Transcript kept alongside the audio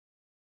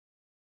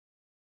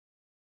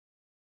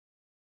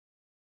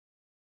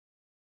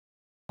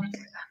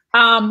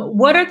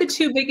What are the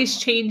two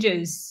biggest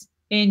changes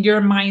in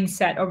your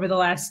mindset over the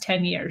last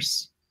 10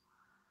 years?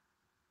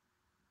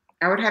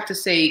 I would have to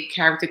say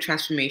character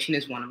transformation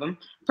is one of them.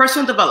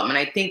 Personal development.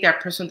 I think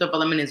that personal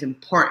development is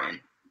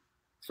important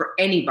for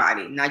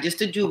anybody, not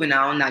just a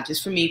juvenile, not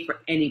just for me, for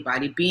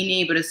anybody. Being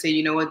able to say,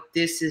 you know what,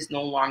 this is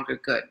no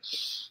longer good.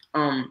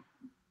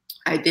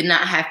 I did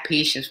not have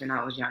patience when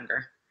I was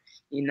younger,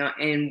 you know,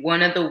 and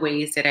one of the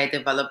ways that I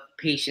developed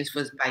patience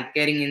was by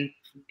getting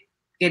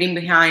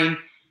behind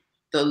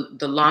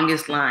the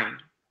longest line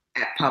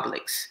at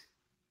Publix,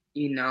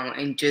 you know,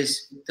 and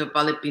just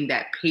developing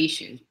that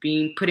patience,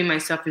 putting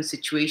myself in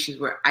situations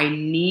where I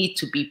need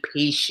to be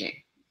patient,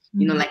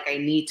 you know, like I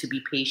need to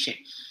be patient.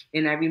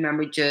 And I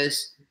remember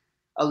just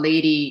a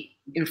lady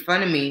in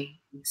front of me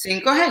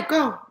saying, go ahead,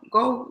 go,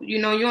 you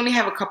know, you only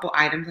have a couple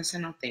items. I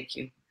said, no, thank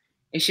you.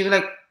 And she was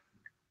like,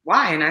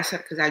 why? And I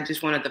said, because I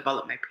just want to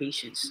develop my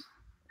patience.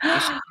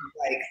 And she was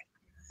like,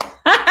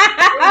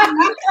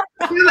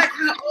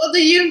 how old are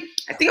you?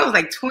 I think I was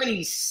like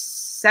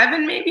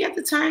 27 maybe at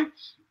the time.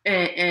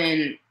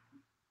 And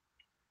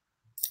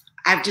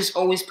I've just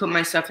always put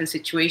myself in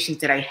situations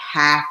that I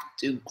have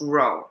to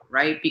grow,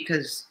 right?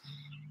 Because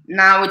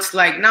now it's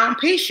like, now I'm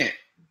patient.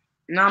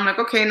 Now I'm like,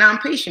 okay, now I'm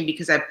patient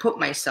because I put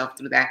myself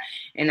through that.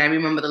 And I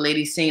remember the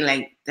lady saying,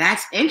 like,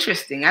 that's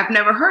interesting. I've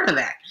never heard of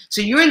that.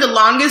 So you're in the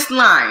longest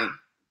line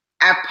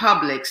at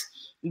Publix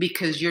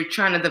because you're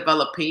trying to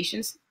develop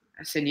patience?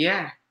 I said,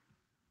 yeah.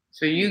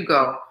 So you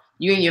go.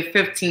 You and your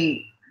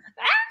 15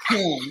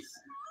 cans,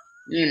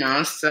 you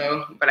know,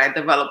 so, but I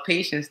developed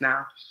patience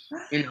now,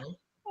 you know.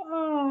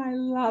 Oh, I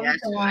love that.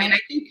 So, and I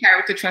think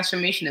character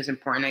transformation is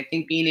important. I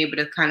think being able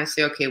to kind of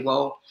say, okay,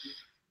 well,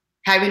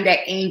 having that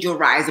angel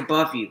rise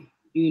above you,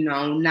 you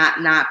know,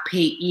 not pay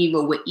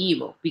evil with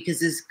evil,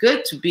 because it's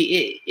good to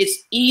be,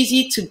 it's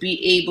easy to be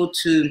able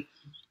to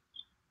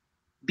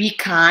be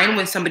kind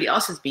when somebody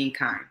else is being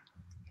kind.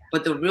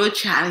 But the real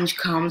challenge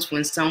comes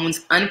when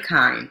someone's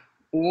unkind.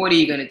 What are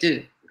you going to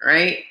do,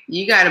 right?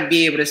 You got to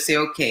be able to say,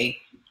 okay,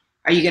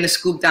 are you going to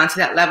scoop down to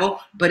that level?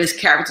 But it's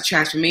character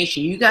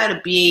transformation. You got to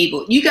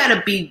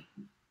be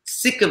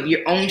sick of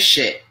your own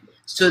shit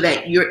so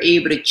that you're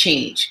able to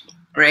change,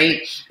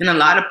 right? And a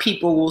lot of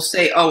people will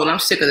say, oh, well, I'm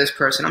sick of this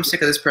person. I'm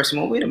sick of this person.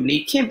 Well, wait a minute.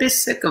 You can't be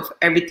sick of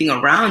everything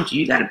around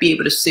you. You got to be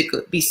able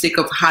to be sick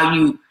of how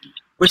you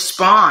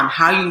respond,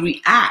 how you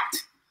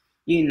react,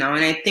 you know?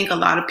 And I think a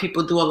lot of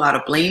people do a lot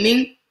of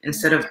blaming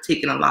instead of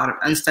taking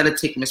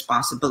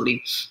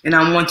responsibility. And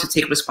I want to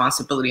take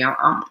responsibility.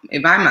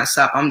 If I mess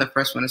up, I'm the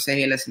first one to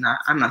say, hey, listen,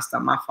 I messed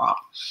up, my fault.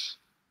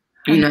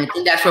 You know, I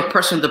think that's where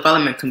personal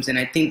development comes in.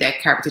 I think that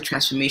character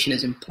transformation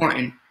is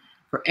important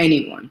for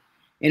anyone.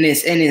 And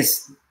it's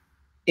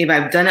if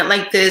I've done it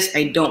like this,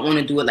 I don't want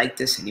to do it like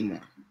this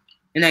anymore.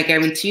 And I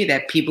guarantee you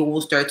that people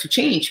will start to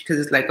change because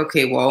it's like,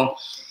 okay, well,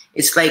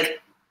 it's like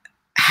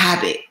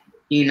habit,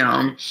 you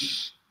know.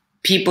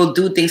 People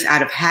do things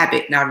out of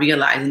habit, not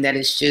realizing that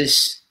it's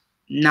just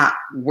not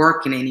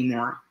working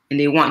anymore. And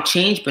they want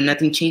change, but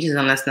nothing changes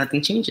unless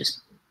nothing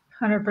changes.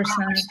 100%.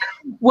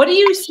 What do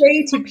you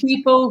say to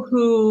people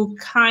who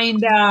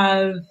kind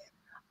of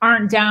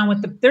aren't down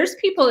with there's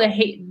people that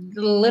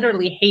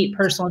literally hate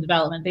personal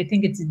development. They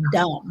think it's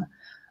dumb.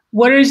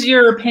 What is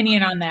your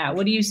opinion on that?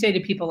 What do you say to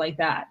people like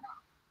that?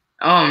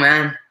 Oh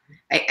man,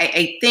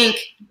 I think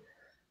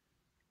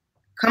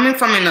coming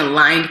from an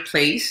aligned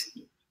place,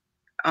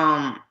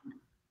 kind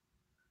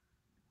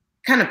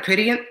of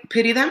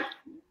pity them,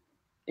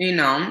 you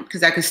know,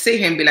 because I could sit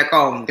here and be like,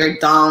 oh, they're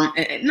dumb.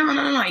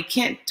 No, I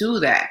can't do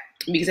that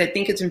because I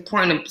think it's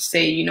important to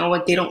say, you know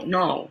what, they don't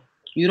know.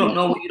 You don't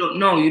know what you don't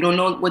know. You don't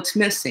know what's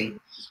missing,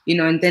 you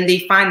know, and then they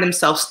find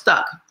themselves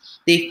stuck.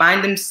 They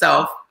find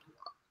themselves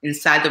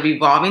inside the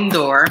revolving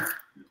door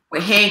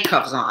with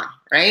handcuffs on,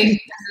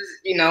 right?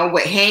 You know,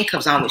 with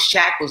handcuffs on, with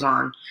shackles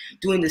on,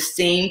 doing the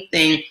same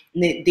thing.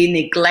 They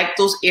neglect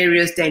those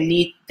areas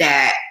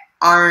that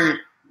aren't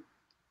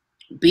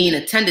being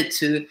attended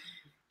to.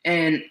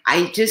 And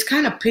I just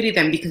kind of pity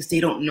them because they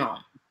don't know.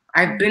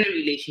 I've been in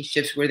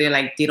relationships where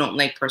they don't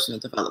like personal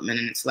development.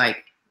 And it's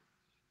like,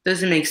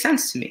 doesn't make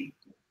sense to me.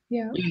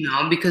 Yeah. You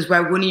know, because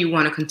why wouldn't you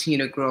want to continue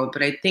to grow?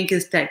 But I think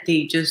it's that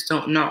they just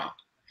don't know.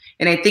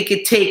 And I think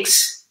it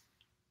takes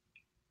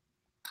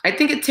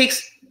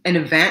an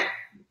event,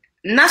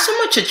 not so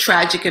much a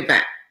tragic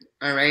event.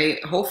 All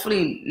right.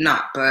 Hopefully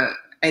not. But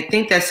I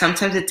think that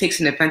sometimes it takes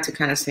an event to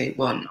kind of say,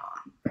 well, no,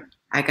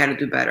 I got to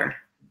do better.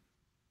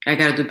 I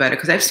got to do better.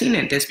 Because I've seen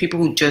it. There's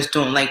people who just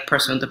don't like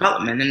personal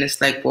development. And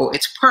it's like, well,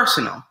 it's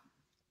personal.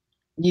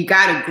 You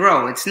got to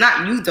grow. It's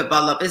not you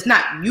develop. It's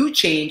not you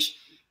change.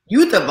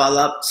 You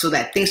develop so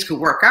that things could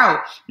work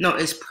out. No,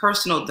 it's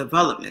personal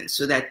development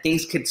so that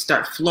things could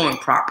start flowing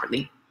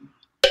properly.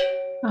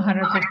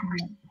 100%.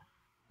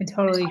 I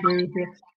totally agree with you.